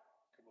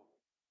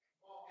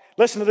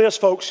 Listen to this,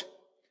 folks.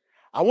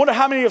 I wonder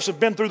how many of us have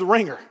been through the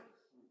ringer.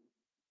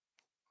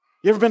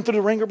 You ever been through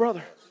the ringer,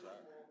 brother?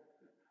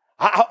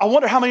 I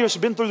wonder how many of us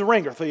have been through the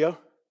ringer, Theo.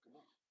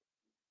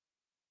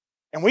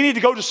 And we need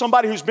to go to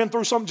somebody who's been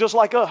through something just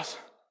like us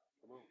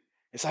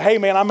and say, hey,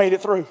 man, I made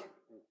it through.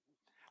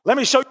 Let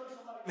me show you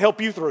somebody who can help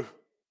you through.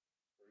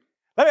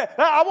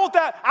 I want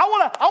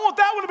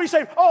that one to be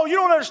saved. Oh, you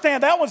don't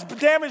understand. That one's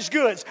damaged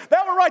goods.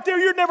 That one right there,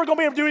 you're never going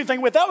to be able to do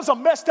anything with. That was a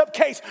messed up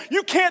case.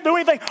 You can't do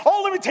anything.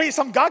 Oh, let me tell you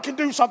something. God can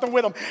do something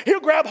with them. He'll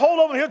grab hold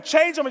of them. He'll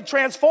change them and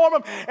transform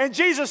them. And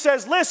Jesus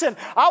says, listen,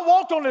 I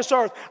walked on this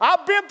earth.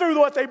 I've been through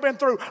what they've been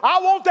through. I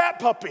want that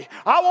puppy.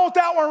 I want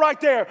that one right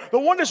there. The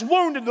one that's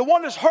wounded, the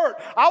one that's hurt.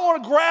 I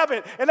want to grab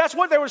it. And that's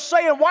what they were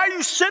saying. Why are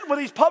you sitting with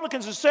these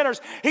publicans and sinners?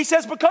 He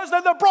says, because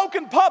they're the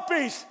broken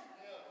puppies.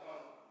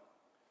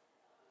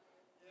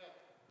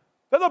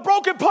 They're the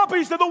broken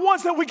puppies. They're the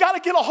ones that we got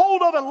to get a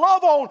hold of and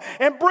love on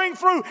and bring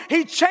through.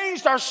 He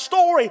changed our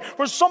story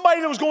from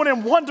somebody that was going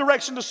in one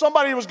direction to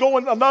somebody that was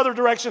going another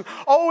direction.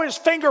 Oh, his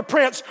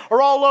fingerprints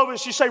are all over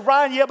us. You say,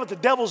 Ryan, yeah, but the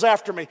devil's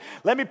after me.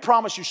 Let me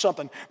promise you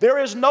something.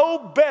 There is no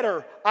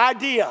better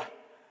idea.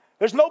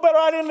 There's no better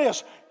idea than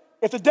this.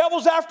 If the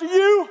devil's after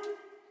you,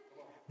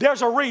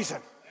 there's a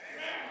reason.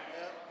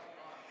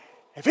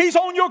 If he's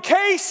on your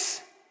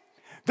case,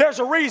 there's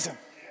a reason.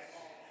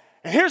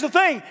 And here's the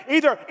thing,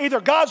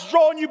 either God's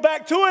drawing you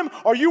back to him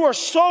or you are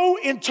so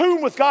in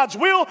tune with God's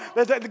will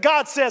that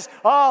God says,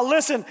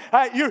 listen,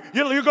 you're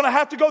going to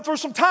have to go through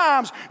some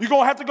times. You're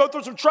going to have to go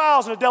through some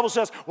trials. And the devil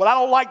says, well, I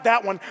don't like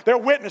that one. They're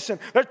witnessing.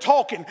 They're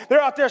talking. They're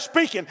out there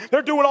speaking.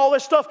 They're doing all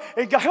this stuff.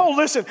 And God, oh,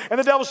 listen. And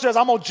the devil says,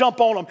 I'm going to jump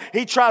on them.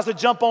 He tries to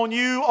jump on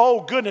you.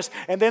 Oh, goodness.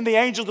 And then the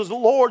angels of the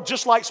Lord,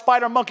 just like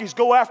spider monkeys,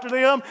 go after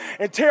them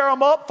and tear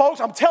them up.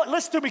 Folks,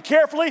 listen to me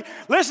carefully.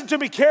 Listen to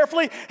me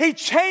carefully. He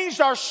changed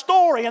our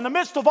story in the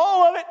midst of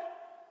all of it.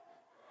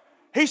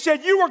 He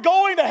said, you were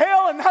going to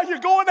hell and now you're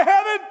going to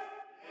heaven.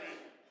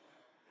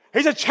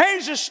 He said,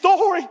 change the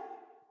story.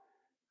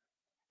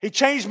 He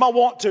changed my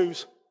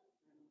want-tos.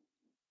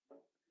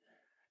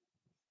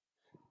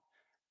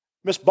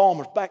 Miss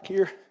Ballmer's back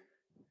here.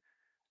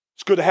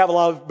 It's good to have a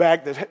lot of you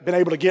back that have been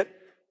able to get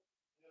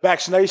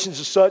vaccinations and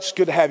such. It's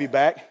good to have you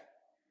back.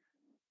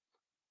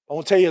 I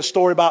want to tell you a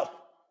story about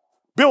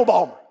Bill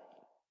Ballmer.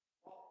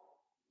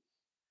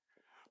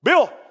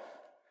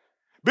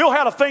 Bill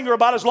had a finger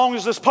about as long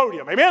as this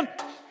podium, amen?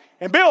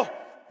 And Bill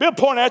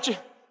pointed at you.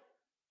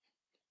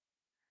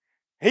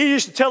 He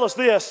used to tell us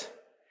this.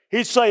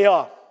 He'd say,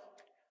 I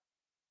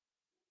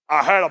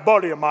had a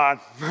buddy of mine.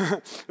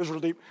 It was real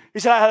deep. He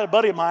said, I had a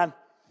buddy of mine.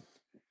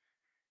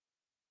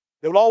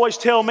 They would always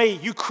tell me,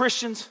 you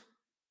Christians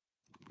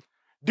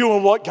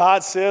doing what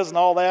God says and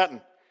all that. And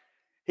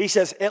he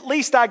says, at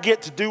least I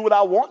get to do what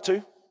I want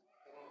to.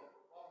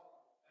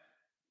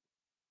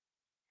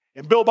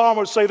 And Bill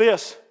Barber would say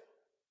this,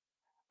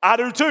 I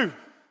do too.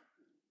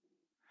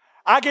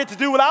 I get to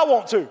do what I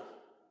want to.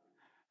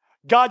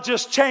 God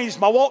just changed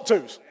my want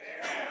tos.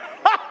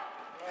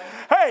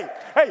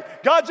 Hey,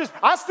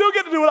 I still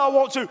get to do what I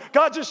want to.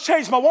 God just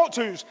changed my want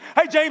tos.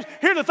 Hey, James,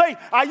 here's the thing.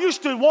 I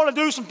used to want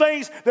to do some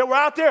things that were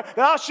out there that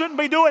I shouldn't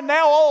be doing.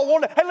 Now all I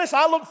want to, hey, listen,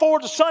 I look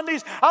forward to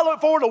Sundays. I look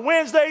forward to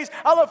Wednesdays.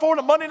 I look forward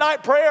to Monday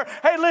night prayer.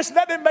 Hey, listen,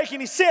 that didn't make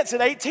any sense at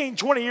 18,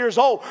 20 years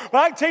old. But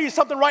I can tell you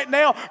something right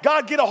now.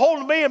 God get a hold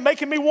of me and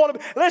making me want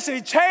to, listen,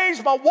 he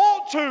changed my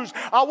want tos.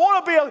 I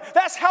want to be,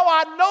 that's how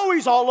I know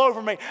he's all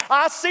over me.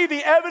 I see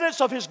the evidence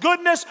of his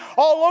goodness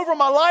all over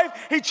my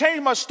life. He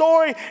changed my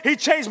story. He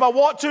changed my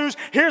want tos.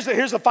 Here's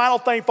the final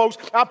thing, folks.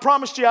 I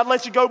promised you I'd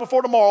let you go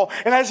before tomorrow,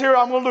 and as here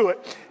I'm going to do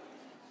it.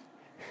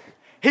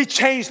 He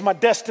changed my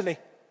destiny.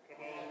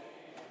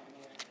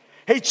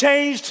 He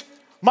changed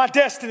my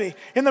destiny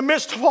in the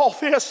midst of all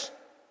this.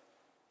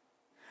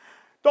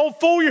 Don't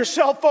fool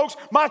yourself, folks.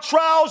 My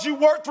trials you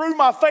worked through,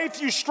 my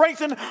faith you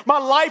strengthened, my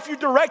life you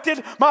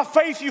directed, my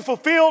faith you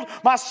fulfilled,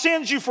 my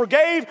sins you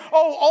forgave.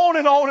 Oh, on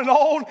and on and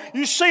on.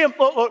 You see him.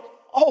 Look.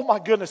 Oh, my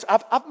goodness.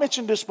 I've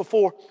mentioned this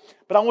before,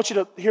 but I want you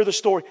to hear the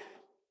story.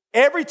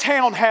 Every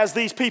town has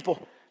these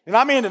people. And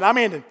I'm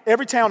ending.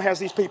 Every town has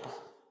these people.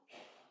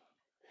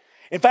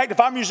 In fact, if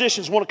our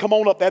musicians want to come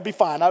on up, that'd be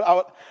fine.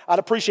 I'd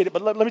appreciate it.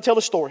 But let me tell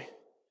the story.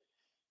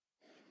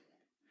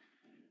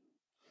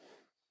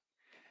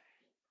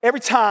 Every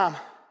time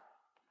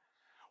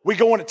we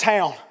go into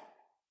town,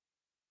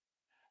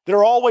 there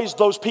are always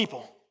those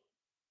people.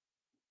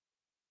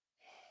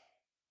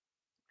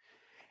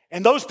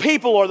 And those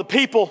people are the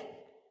people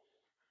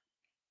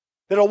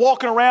that are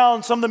walking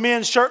around, some of the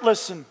men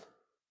shirtless, and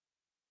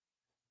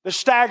they're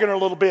staggering a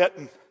little bit.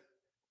 And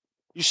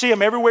you see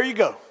them everywhere you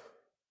go.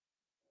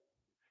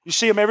 You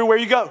see them everywhere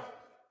you go.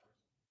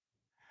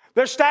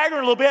 They're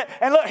staggering a little bit.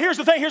 And look, here's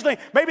the thing.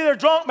 Maybe they're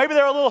drunk, maybe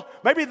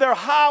they're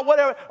high,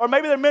 whatever, or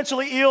maybe they're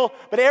mentally ill.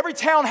 But every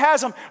town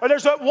has them. Or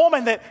there's that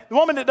woman that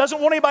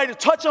doesn't want anybody to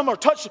touch them or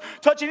touch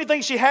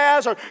anything she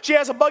has, or she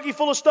has a buggy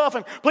full of stuff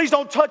and please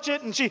don't touch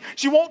it. And she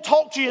won't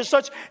talk to you and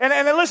such. And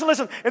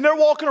listen. And they're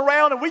walking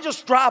around and we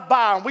just drive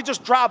by and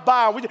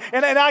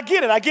and I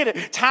get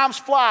it. Time's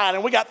flying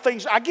and we got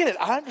things. I get it.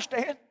 I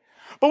understand.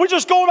 But we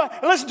just go by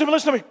and listen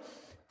to me.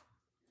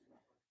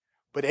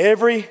 But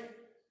every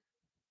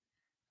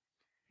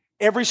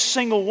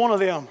single one of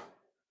them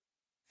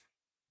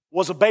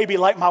was a baby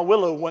like my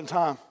Willow one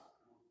time.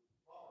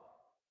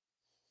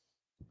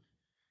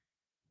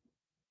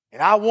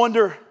 And I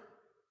wonder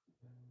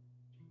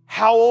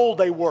how old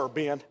they were,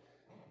 Ben.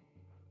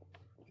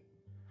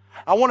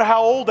 I wonder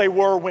how old they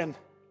were when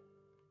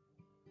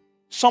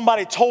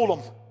somebody told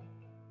them,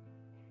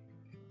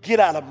 get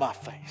out of my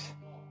face.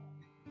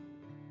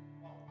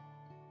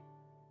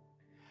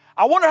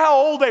 I wonder how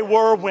old they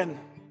were when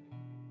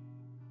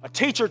a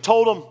teacher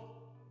told them,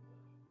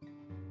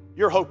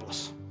 you're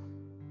hopeless.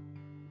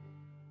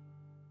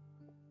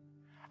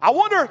 I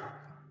wonder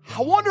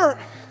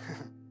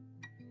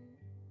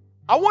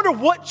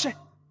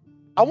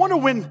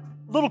when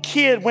little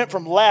kid went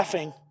from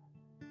laughing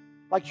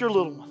like your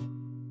little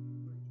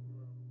one,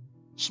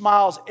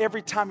 smiles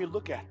every time you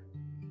look at her.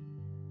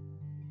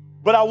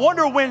 But I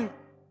wonder when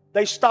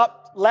they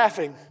stopped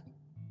laughing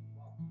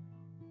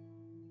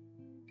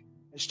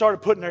and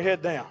started putting their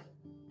head down.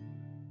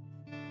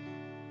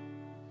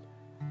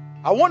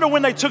 I wonder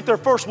when they took their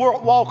first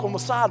walk on the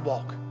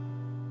sidewalk.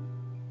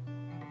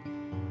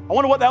 I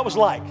wonder what that was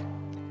like.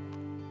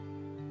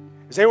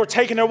 As they were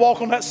taking their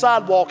walk on that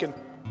sidewalk and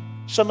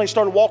suddenly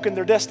started walking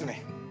their destiny.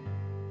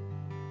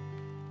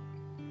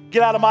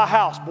 Get out of my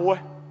house, boy.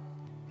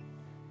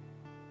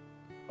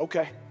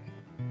 Okay.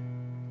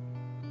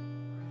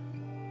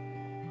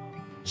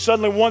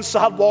 Suddenly one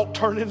sidewalk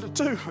turned into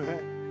two.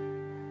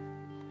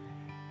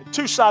 And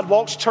two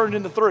sidewalks turned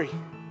into three.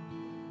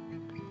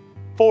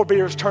 4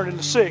 beers turned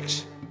into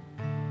 6.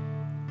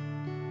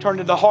 Turned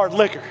into hard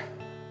liquor.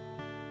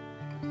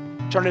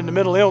 Turned into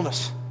mental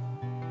illness.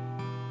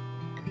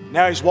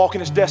 Now he's walking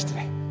his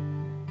destiny.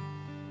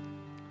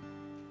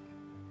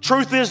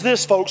 Truth is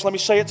this, folks, let me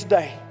say it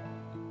today.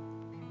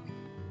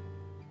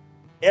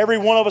 Every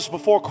one of us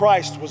before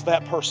Christ was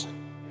that person.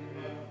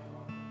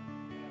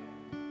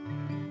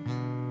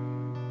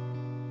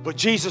 But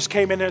Jesus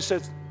came in there and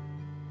said,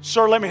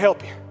 sir, let me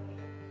help you.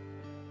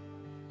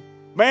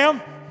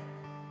 Ma'am,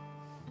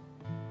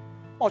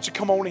 why don't you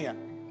come on in?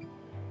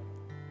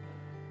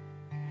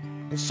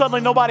 And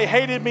suddenly nobody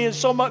hated me, and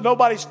so much,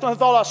 nobody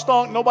thought I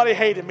stunk. Nobody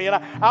hated me. And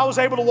I was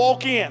able to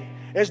walk in.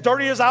 As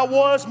dirty as I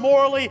was,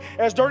 morally,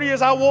 as dirty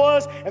as I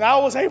was, and I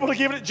was able to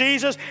give it to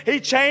Jesus. He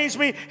changed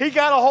me. He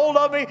got a hold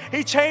of me.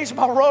 He changed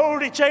my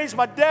road. He changed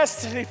my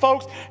destiny,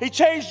 folks. He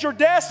changed your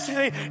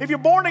destiny. If you're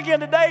born again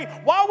today,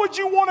 why would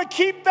you want to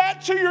keep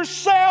that to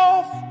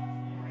yourself?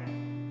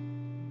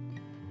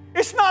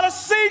 It's not a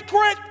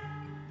secret.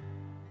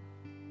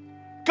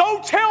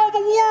 Go tell the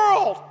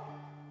world.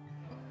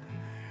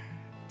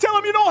 Tell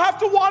them you don't have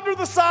to wander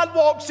the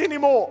sidewalks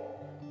anymore.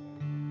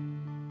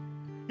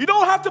 You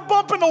don't have to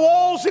bump into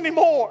walls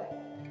anymore.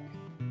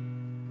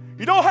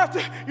 You don't have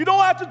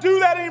to do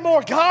that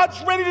anymore.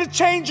 God's ready to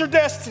change your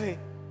destiny.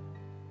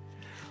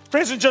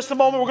 Friends, in just a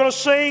moment we're going to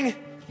sing.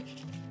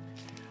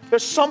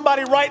 There's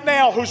somebody right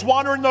now who's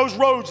wandering those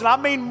roads, and I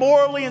mean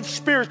morally and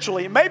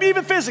spiritually, and maybe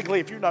even physically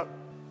if you know.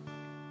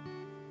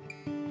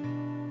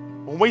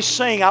 When we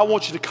sing, I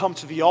want you to come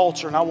to the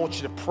altar and I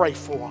want you to pray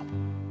for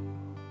them.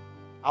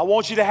 I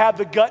want you to have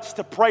the guts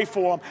to pray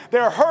for them.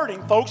 They're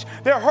hurting, folks.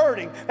 They're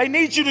hurting. They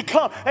need you to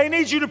come. They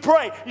need you to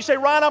pray. You say,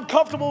 Ryan, I'm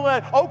comfortable with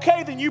that.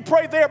 Okay, then you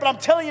pray there. But I'm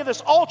telling you, this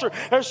altar,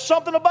 there's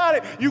something about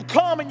it. You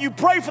come and you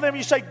pray for them.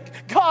 You say,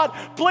 God,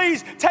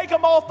 please take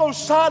them off those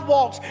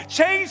sidewalks.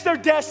 Change their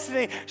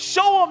destiny.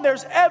 Show them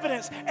there's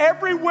evidence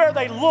everywhere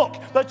they look.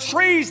 The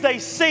trees they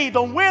see,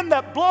 the wind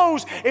that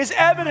blows is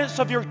evidence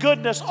of your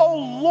goodness.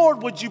 Oh,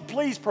 Lord, would you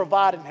please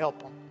provide and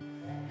help them?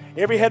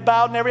 Every head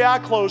bowed and every eye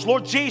closed.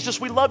 Lord Jesus,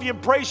 we love you and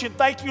praise you. And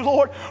thank you,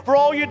 Lord, for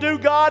all you do,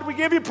 God. We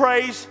give you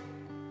praise.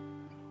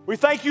 We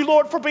thank you,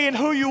 Lord, for being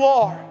who you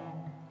are.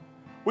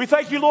 We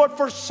thank you, Lord,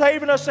 for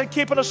saving us and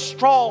keeping us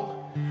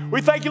strong.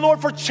 We thank you,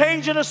 Lord, for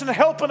changing us and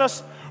helping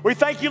us. We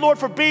thank you, Lord,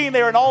 for being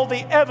there and all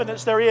the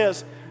evidence there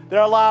is that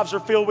our lives are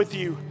filled with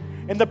you.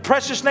 In the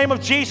precious name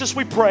of Jesus,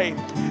 we pray.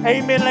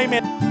 Amen and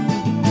amen.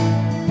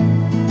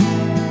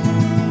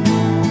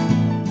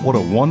 What a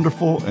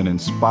wonderful and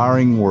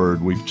inspiring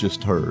word we've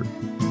just heard.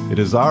 It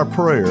is our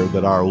prayer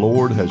that our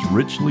Lord has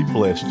richly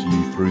blessed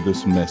you through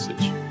this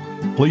message.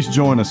 Please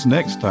join us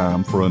next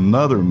time for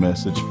another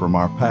message from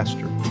our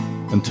pastor.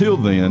 Until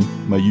then,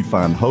 may you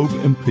find hope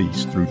and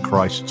peace through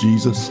Christ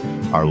Jesus,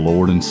 our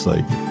Lord and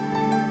Savior.